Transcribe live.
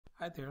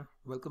Hi there,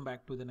 welcome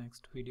back to the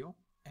next video,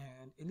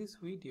 and in this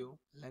video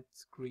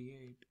let's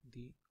create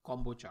the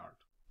combo chart.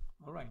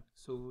 Alright,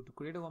 so to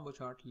create a combo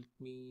chart, let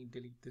me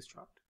delete this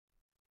chart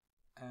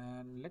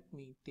and let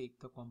me take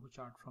the combo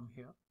chart from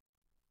here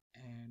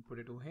and put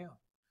it over here.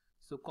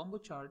 So combo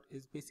chart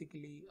is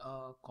basically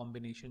a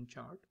combination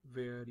chart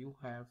where you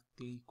have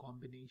the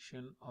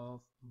combination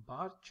of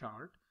bar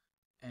chart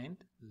and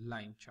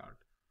line chart.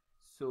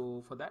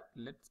 So for that,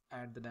 let's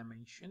add the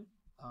dimension.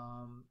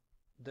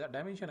 The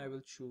dimension I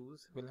will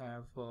choose will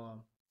have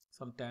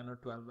some 10 or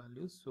 12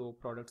 values. So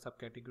product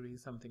subcategory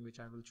is something which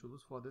I will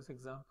choose for this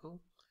example,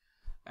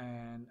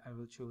 and I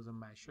will choose a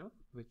measure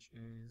which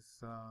is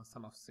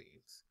sum of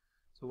sales.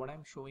 So what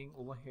I'm showing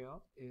over here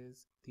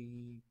is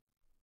the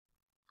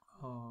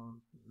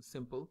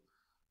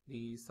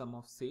the sum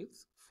of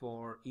sales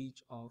for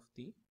each of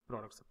the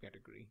product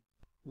subcategory.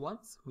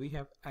 Once we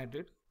have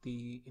added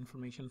the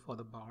information for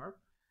the bar,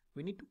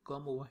 we need to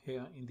come over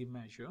here in the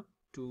measure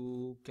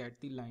to get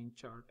the line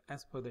chart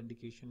as per the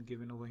indication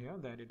given over here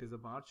that it is a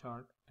bar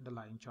chart and a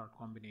line chart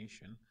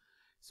combination.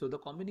 So the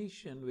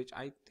combination which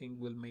I think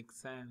will make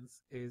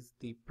sense is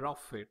the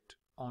profit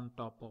on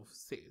top of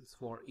sales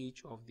for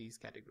each of these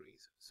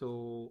categories.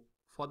 So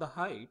for the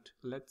height,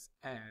 let's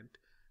add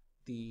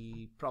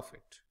the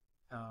profit,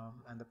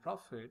 and the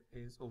profit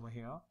is over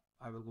here.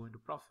 I will go into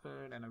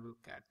profit and I will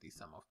get the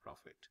sum of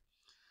profit.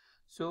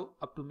 So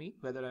up to me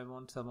whether I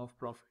want sum of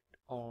profit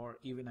or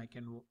even I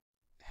can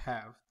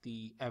have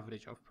the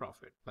average of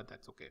profit, but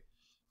that's okay.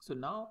 So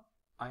now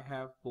I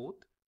have both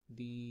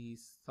the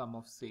sum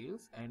of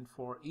sales and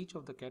for each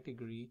of the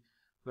category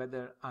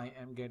whether I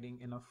am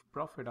getting enough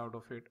profit out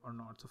of it or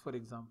not. So for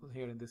example,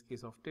 here in this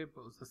case of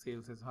tables, the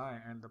sales is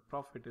high and the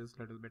profit is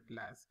little bit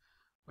less,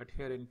 but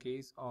here in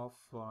case of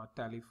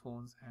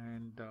telephones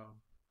and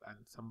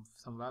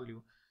some value,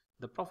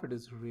 the profit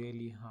is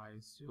really high.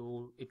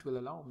 So it will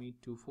allow me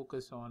to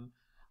focus on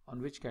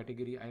which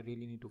category I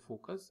really need to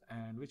focus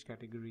and which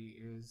category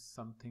is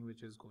something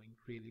which is going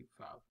really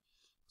well.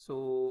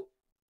 So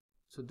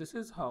this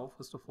is how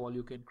first of all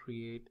you can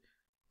create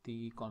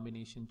the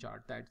combination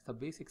chart. That's the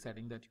basic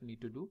setting that you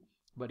need to do.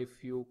 But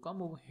if you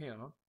come over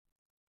here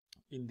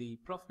in the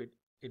profit,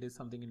 it is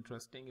something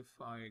interesting if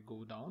I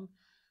go down,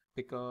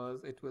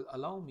 because it will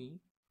allow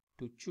me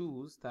to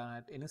choose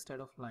that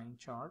instead of line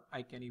chart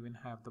I can even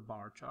have the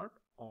bar chart,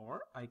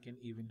 or I can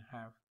even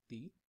have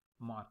the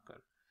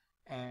marker.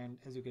 And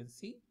as you can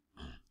see,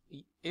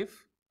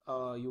 if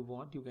you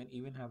want, you can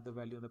even have the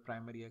value on the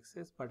primary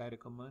axis, but I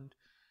recommend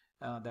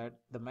that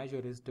the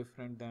measure is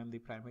different than the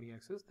primary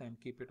axis, then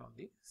keep it on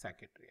the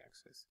secondary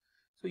axis.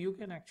 So you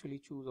can actually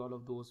choose all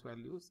of those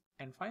values.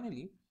 And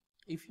finally,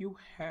 if you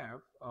have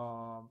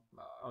or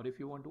if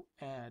you want to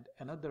add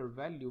another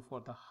value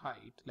for the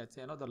height, let's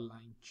say another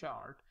line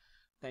chart,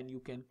 then you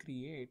can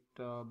create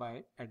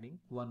by adding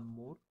one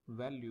more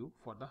value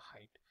for the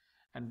height.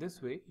 And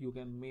this way you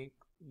can make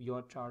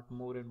your chart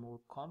more and more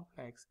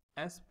complex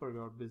as per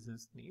your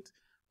business needs.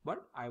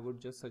 But I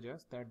would just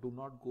suggest that do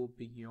not go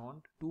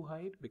beyond 2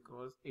 height,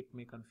 because it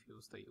may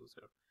confuse the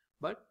user.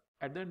 But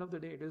at the end of the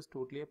day, it is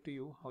totally up to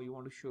you how you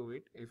want to show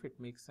it. If it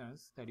makes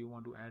sense that you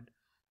want to add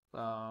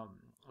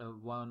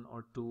 1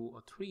 or 2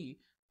 or 3,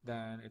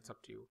 then it's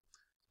up to you.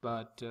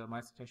 But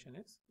my suggestion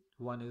is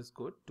 1 is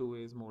good, 2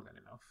 is more than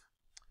enough.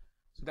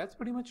 So that's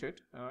pretty much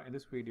it in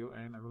this video,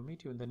 and I will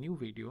meet you in the new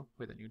video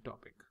with a new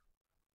topic.